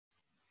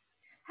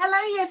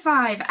Hello Year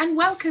 5 and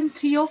welcome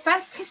to your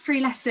first history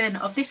lesson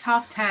of this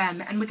half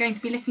term, and we're going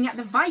to be looking at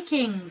the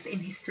Vikings in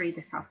history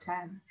this half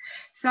term.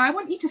 So I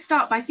want you to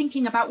start by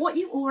thinking about what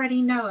you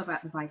already know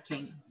about the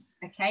Vikings,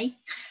 okay?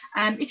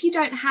 If you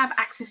don't have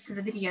access to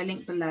the video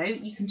link below,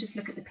 you can just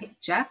look at the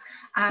picture.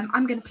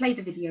 I'm going to play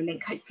the video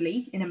link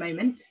hopefully in a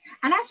moment,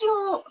 and as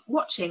you're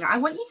watching I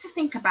want you to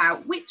think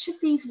about which of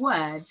these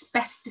words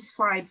best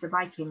describe the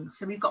Vikings.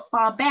 So we've got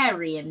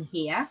barbarian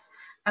here.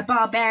 A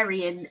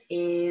barbarian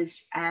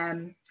is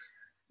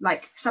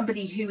like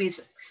somebody who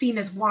is seen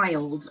as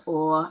wild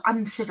or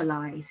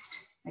uncivilized,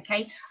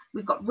 okay?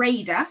 We've got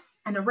raider,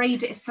 and a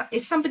raider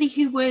is somebody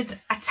who would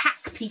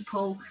attack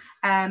people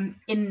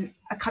in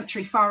a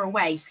country far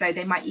away. So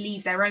they might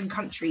leave their own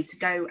country to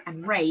go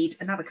and raid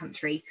another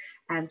country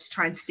to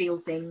try and steal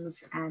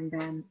things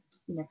and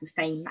you know, for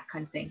fame, that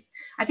kind of thing.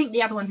 I think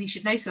the other ones you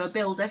should know, so a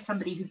builder,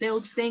 somebody who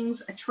builds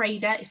things. A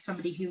trader is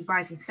somebody who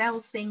buys and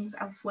sells things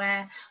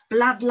elsewhere.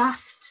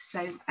 Bloodlust,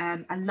 so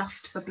a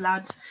lust for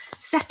blood.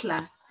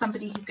 Settler,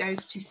 somebody who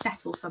goes to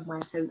settle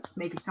somewhere, so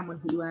maybe someone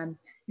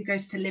who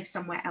goes to live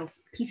somewhere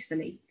else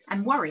peacefully.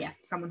 And warrior,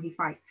 someone who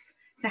fights.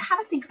 So have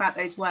a think about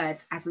those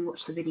words as we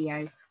watch the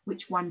video,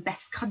 which one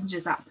best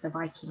conjures up the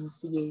Vikings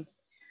for you.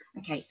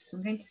 Okay, so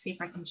I'm going to see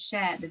if I can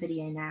share the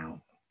video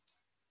now.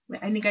 We're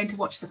only going to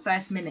watch the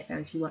first minute though,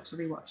 if you want to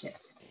rewatch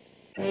it.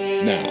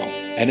 Now,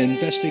 an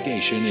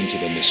investigation into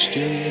the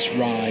mysterious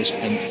rise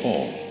and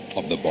fall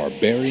of the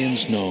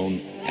barbarians known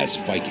as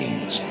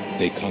Vikings.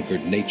 They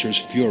conquered nature's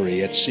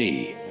fury at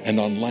sea, and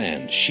on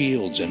land,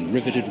 shields and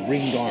riveted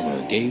ringed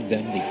armor gave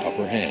them the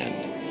upper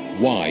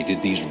hand. Why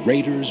did these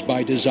raiders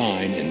by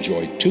design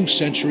enjoy 2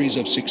 centuries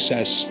of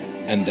success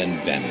and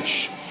then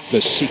vanish? The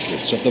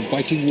secrets of the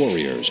Viking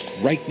warriors,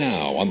 right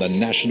now on the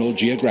National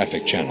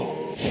Geographic Channel.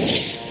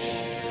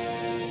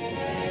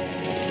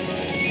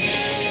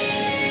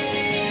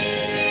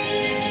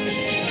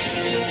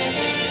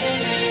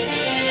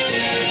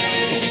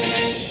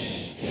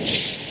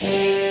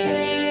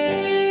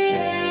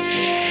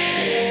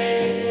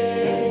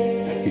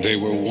 They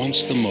were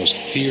once the most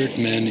feared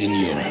men in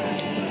Europe,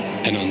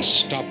 an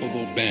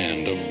unstoppable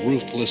band of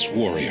ruthless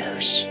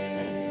warriors,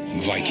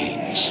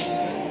 Vikings.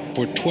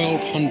 For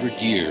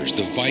 1,200 years,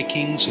 the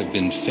Vikings have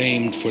been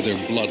famed for their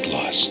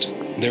bloodlust,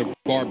 their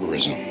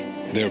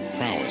barbarism, their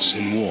prowess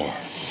in war.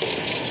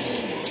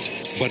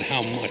 But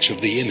how much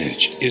of the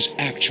image is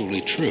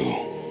actually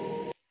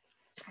true?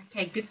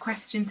 Okay, good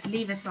question to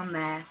leave us on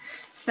there.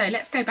 So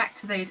let's go back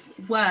to those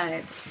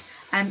words.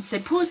 So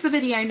pause the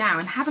video now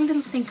and have a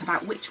little think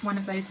about which one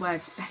of those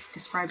words best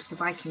describes the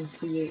Vikings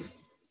for you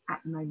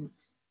at the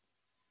moment.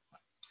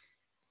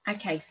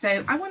 Okay,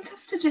 so I want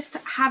us to just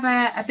have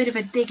a bit of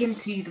a dig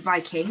into the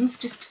Vikings,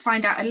 just to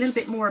find out a little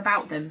bit more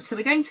about them. So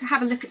we're going to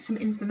have a look at some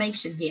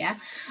information here.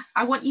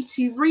 I want you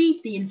to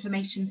read the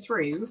information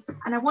through,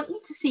 and I want you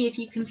to see if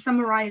you can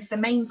summarize the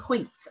main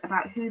points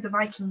about who the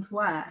Vikings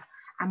were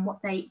and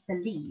what they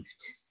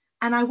believed.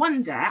 And I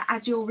wonder,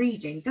 as you're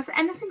reading, does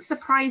anything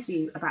surprise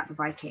you about the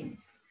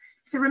Vikings?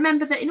 So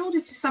remember that in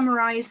order to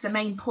summarize the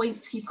main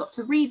points, you've got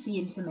to read the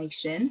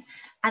information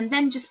and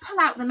then just pull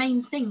out the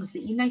main things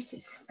that you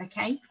notice,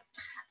 okay?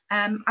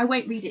 I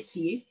won't read it to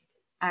you.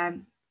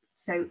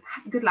 So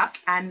good luck,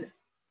 and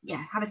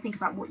yeah, have a think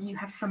about what you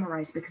have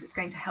summarized, because it's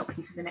going to help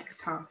you for the next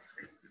task,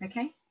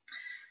 okay?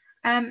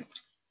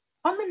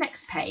 On the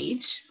next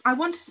page, I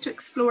want us to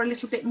explore a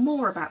little bit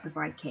more about the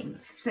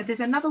Vikings. So there's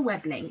another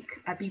web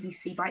link, a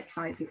BBC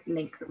Bitesize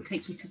link, that will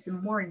take you to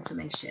some more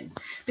information,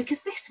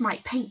 because this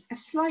might paint a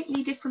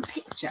slightly different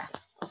picture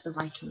of the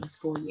Vikings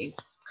for you,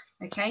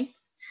 okay?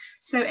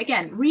 So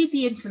again, read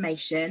the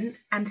information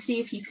and see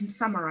if you can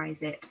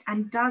summarize it.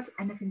 And does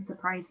anything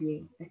surprise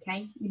you,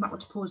 okay? You might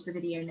want to pause the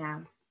video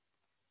now.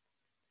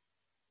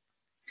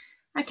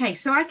 Okay,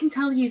 so I can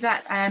tell you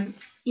that,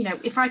 you know,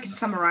 if I can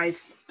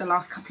summarize the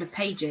last couple of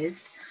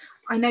pages,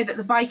 I know that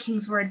the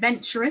Vikings were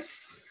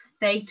adventurous,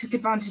 they took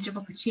advantage of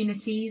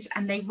opportunities,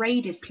 and they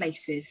raided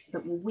places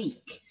that were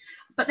weak.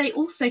 But they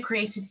also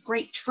created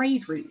great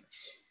trade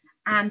routes,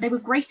 and they were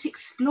great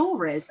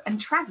explorers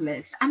and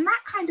travelers. And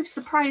that kind of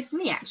surprised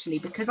me, actually,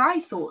 because I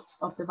thought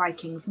of the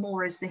Vikings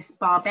more as this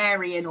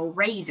barbarian or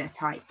raider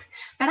type.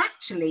 But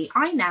actually,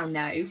 I now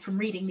know from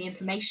reading the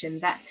information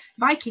that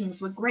Vikings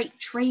were great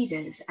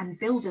traders and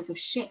builders of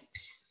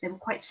ships. They were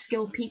quite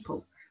skilled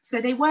people.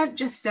 So they weren't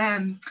just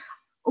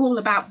all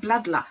about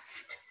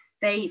bloodlust.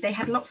 They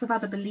had lots of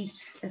other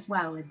beliefs as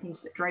well and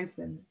things that drove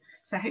them.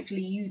 So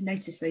hopefully you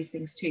notice those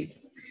things too.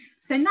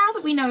 So now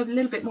that we know a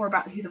little bit more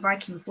about who the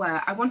Vikings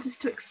were, I want us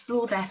to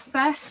explore their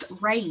first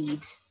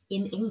raid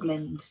in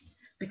England,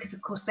 because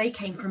of course they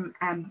came from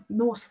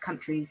Norse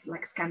countries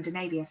like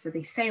Scandinavia. So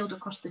they sailed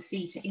across the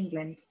sea to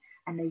England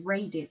and they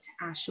raided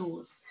our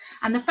shores.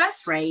 And the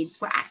first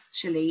raids were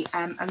actually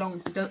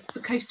along the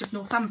coast of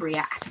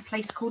Northumbria at a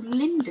place called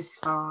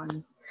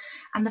Lindisfarne.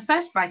 And the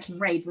first Viking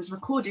raid was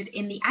recorded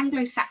in the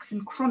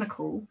Anglo-Saxon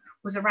Chronicle,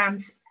 was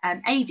around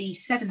AD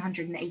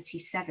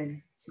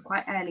 787, so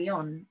quite early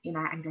on in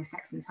our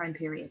Anglo-Saxon time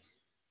period.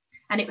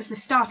 And it was the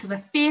start of a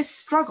fierce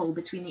struggle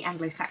between the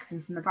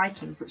Anglo-Saxons and the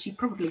Vikings, which you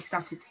probably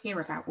started to hear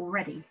about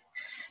already.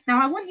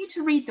 Now, I want you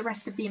to read the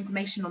rest of the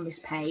information on this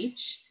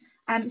page.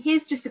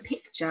 Here's just a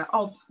picture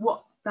of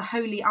what the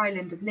holy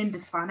island of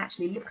Lindisfarne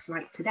actually looks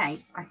like today.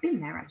 I've been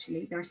there,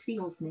 actually. There are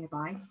seals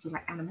nearby, if you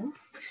like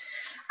animals.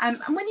 And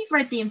when you've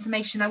read the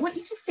information, I want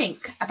you to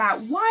think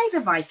about why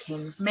the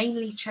Vikings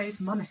mainly chose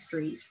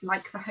monasteries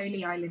like the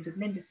holy island of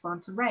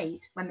Lindisfarne to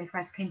raid when they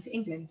first came to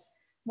England.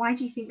 Why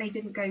do you think they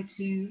didn't go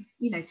to,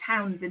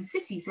 towns and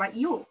cities like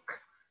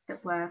York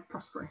that were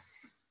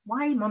prosperous?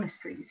 Why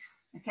monasteries?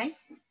 Okay,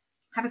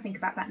 have a think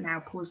about that now.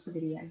 Pause the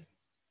video.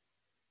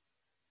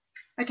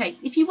 Okay,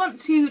 if you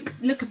want to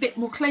look a bit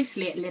more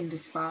closely at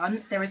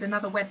Lindisfarne, there is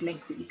another web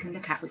link that you can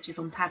look at, which is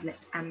on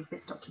Padlet and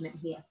this document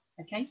here.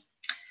 Okay.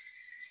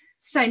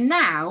 So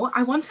now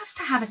I want us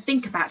to have a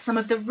think about some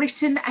of the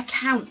written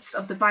accounts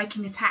of the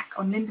Viking attack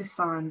on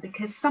Lindisfarne,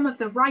 because some of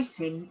the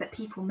writing that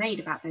people made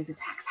about those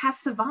attacks has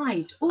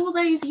survived all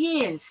those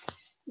years.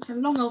 It's a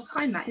long old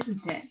time, that,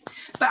 isn't it?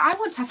 But I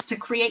want us to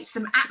create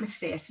some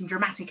atmosphere, some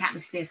dramatic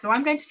atmosphere. So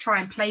I'm going to try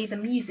and play the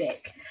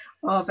music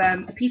of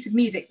a piece of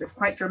music that's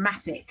quite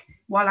dramatic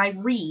while I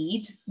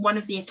read one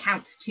of the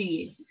accounts to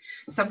you.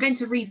 So I'm going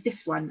to read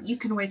this one. You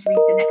can always read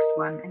the next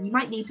one, and you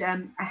might need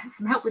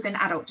some help with an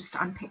adult just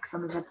to unpick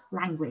some of the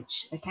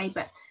language, okay?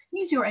 But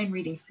use your own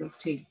reading skills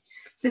too.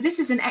 So this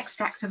is an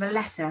extract of a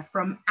letter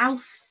from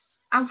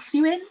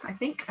Alcuin, I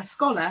think, a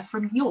scholar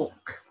from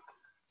York.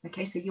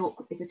 Okay, so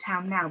York is a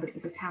town now, but it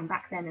was a town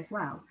back then as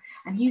well.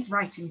 And he's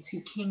writing to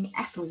King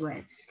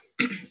Ethelred.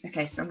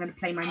 Okay, so I'm going to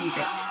play my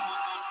music.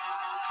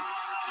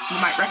 You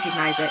might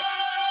recognize it.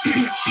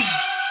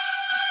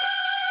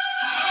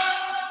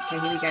 Okay,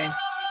 here we go.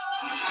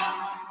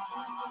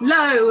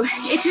 Lo,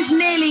 it is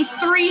nearly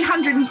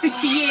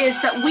 350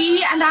 years that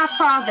we and our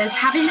fathers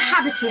have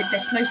inhabited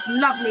this most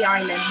lovely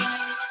island,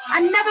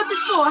 and never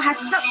before has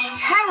such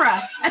terror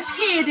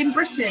appeared in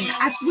Britain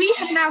as we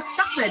have now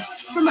suffered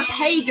from a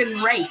pagan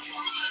race.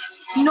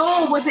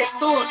 Nor was it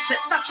thought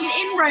that such an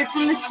inroad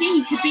from the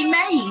sea could be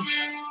made.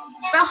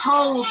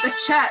 Behold, the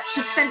church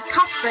of St.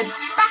 Cuthbert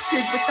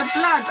spattered with the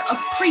blood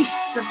of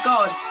priests of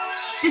God,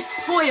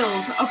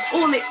 despoiled of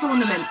all its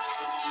ornaments.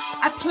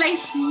 A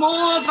place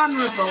more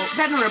venerable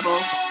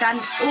than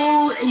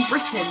all in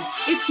Britain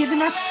is given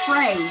as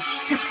prey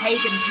to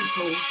pagan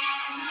peoples.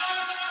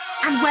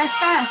 And where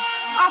first,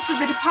 after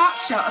the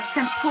departure of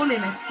St.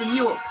 Paulinus from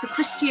York, the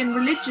Christian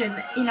religion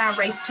in our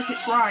race took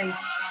its rise,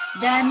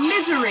 their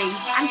misery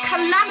and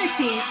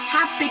calamity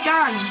have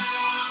begun.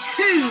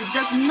 Who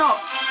does not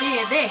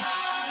fear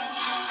this?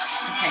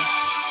 Okay.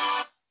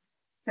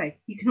 So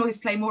you can always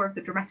play more of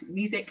the dramatic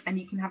music, and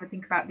you can have a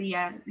think about the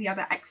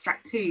other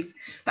extract too.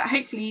 But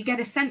hopefully you get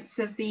a sense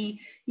of the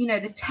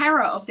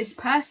terror of this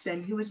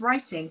person who was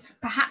writing.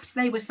 Perhaps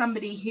they were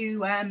somebody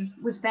who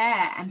was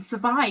there and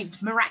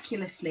survived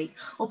miraculously,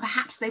 or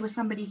perhaps they were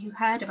somebody who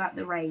heard about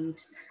the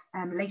raid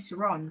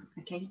later on.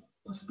 Okay,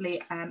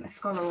 possibly a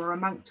scholar or a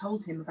monk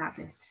told him about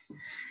this.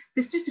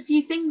 There's just a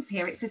few things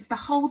here. It says,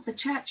 behold, the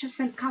church of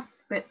St.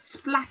 Cuthbert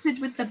splattered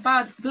with the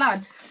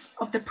blood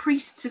of the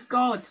priests of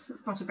God.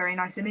 That's not a very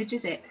nice image,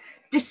 is it?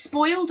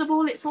 Despoiled of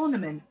all its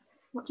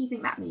ornaments. What do you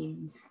think that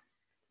means?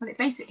 Well, it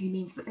basically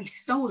means that they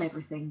stole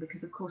everything,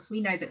 because of course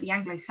we know that the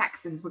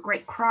Anglo-Saxons were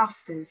great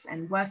crafters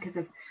and workers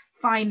of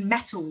fine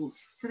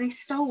metals. So they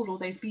stole all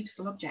those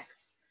beautiful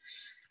objects.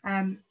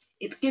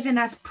 It's given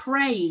as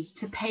prey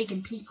to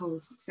pagan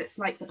peoples. So it's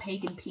like the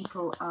pagan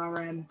people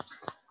are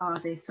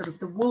the sort of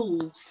the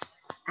wolves,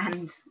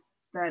 and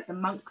the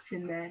monks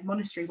in the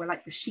monastery were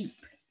like the sheep.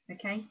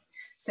 Okay,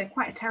 so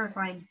quite a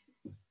terrifying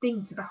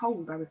thing to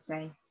behold, I would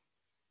say.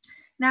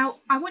 Now,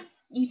 I want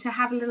you to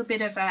have a little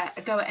bit of a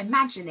go at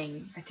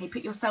imagining. Okay,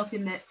 put yourself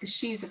in the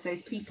shoes of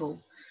those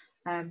people.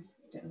 Don't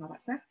know why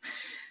that's there.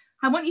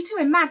 I want you to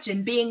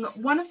imagine being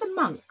one of the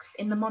monks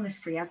in the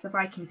monastery as the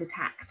Vikings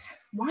attacked.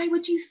 Why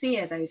would you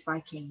fear those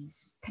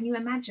Vikings? Can you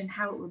imagine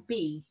how it would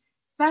be?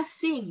 First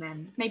seeing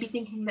them, maybe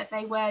thinking that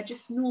they were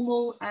just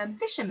normal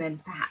fishermen,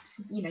 perhaps.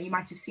 You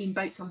might have seen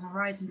boats on the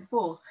horizon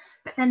before,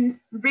 but then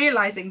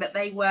realizing that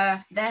they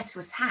were there to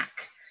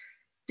attack.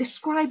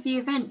 Describe the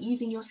event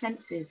using your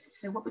senses.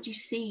 So what would you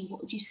see? What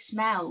would you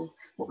smell?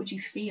 What would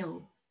you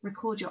feel?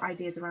 Record your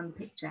ideas around the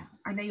picture.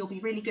 I know you'll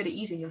be really good at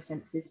using your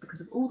senses because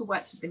of all the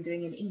work you've been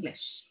doing in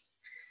English.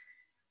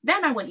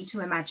 Then I want you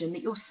to imagine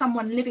that you're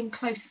someone living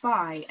close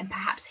by and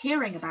perhaps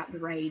hearing about the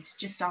raid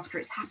just after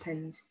it's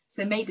happened.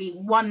 So maybe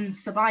one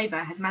survivor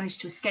has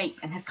managed to escape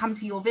and has come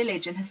to your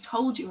village and has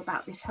told you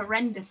about this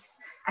horrendous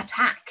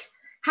attack.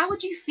 How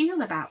would you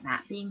feel about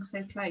that, being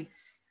so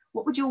close?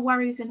 What would your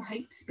worries and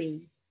hopes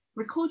be?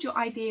 Record your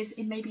ideas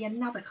in maybe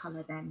another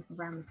colour then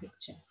around the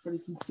picture so we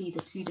can see the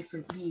two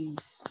different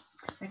views.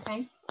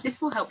 Okay, this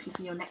will help you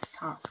for your next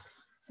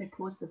tasks. So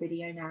pause the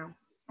video now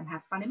and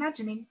have fun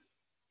imagining.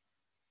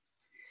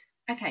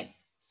 Okay,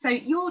 so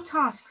your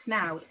tasks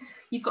now,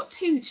 you've got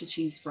two to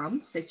choose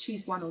from, so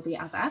choose one or the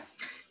other.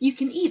 You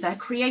can either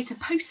create a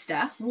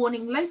poster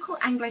warning local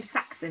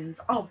Anglo-Saxons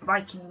of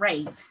Viking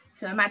raids.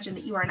 So imagine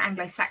that you are an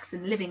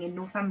Anglo-Saxon living in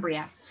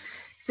Northumbria.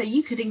 So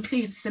you could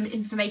include some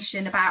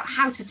information about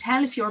how to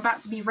tell if you're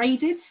about to be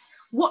raided,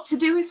 what to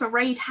do if a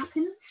raid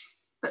happens,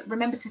 but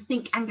remember to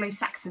think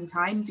Anglo-Saxon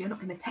times. You're not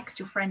going to text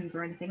your friends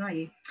or anything, are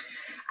you?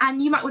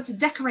 And you might want to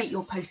decorate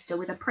your poster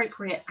with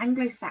appropriate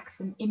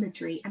Anglo-Saxon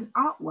imagery and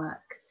artwork.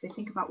 So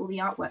think about all the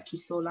artwork you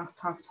saw last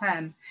half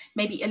term,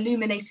 maybe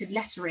illuminated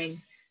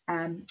lettering,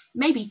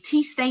 maybe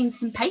tea stains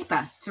some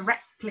paper to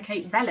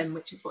replicate vellum,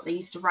 which is what they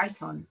used to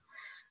write on.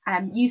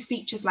 Use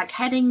features like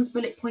headings,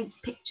 bullet points,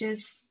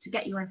 pictures to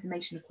get your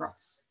information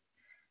across.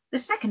 The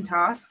second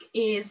task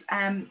is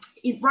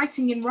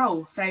writing in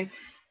role. So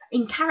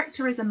in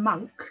character as a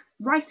monk,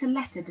 write a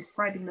letter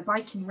describing the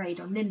Viking raid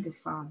on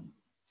Lindisfarne.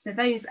 So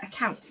those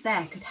accounts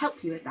there could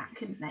help you with that,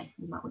 couldn't they?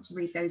 You might want to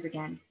read those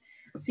again.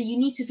 So you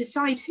need to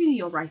decide who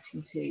you're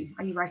writing to.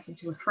 Are you writing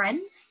to a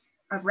friend,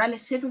 a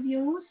relative of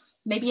yours,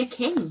 maybe a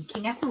king,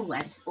 King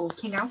Ethelred, or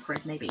King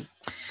Alfred maybe?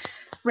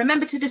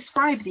 Remember to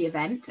describe the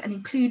event and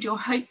include your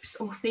hopes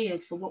or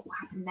fears for what will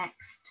happen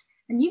next.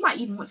 And you might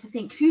even want to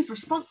think who's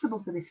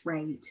responsible for this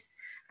raid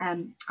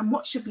and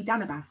what should be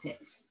done about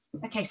it.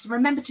 Okay, so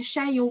remember to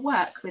share your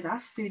work with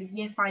us through the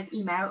Year 5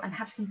 email and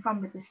have some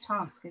fun with this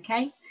task,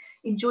 okay?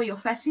 Enjoy your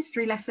first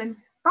history lesson.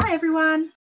 Bye, everyone.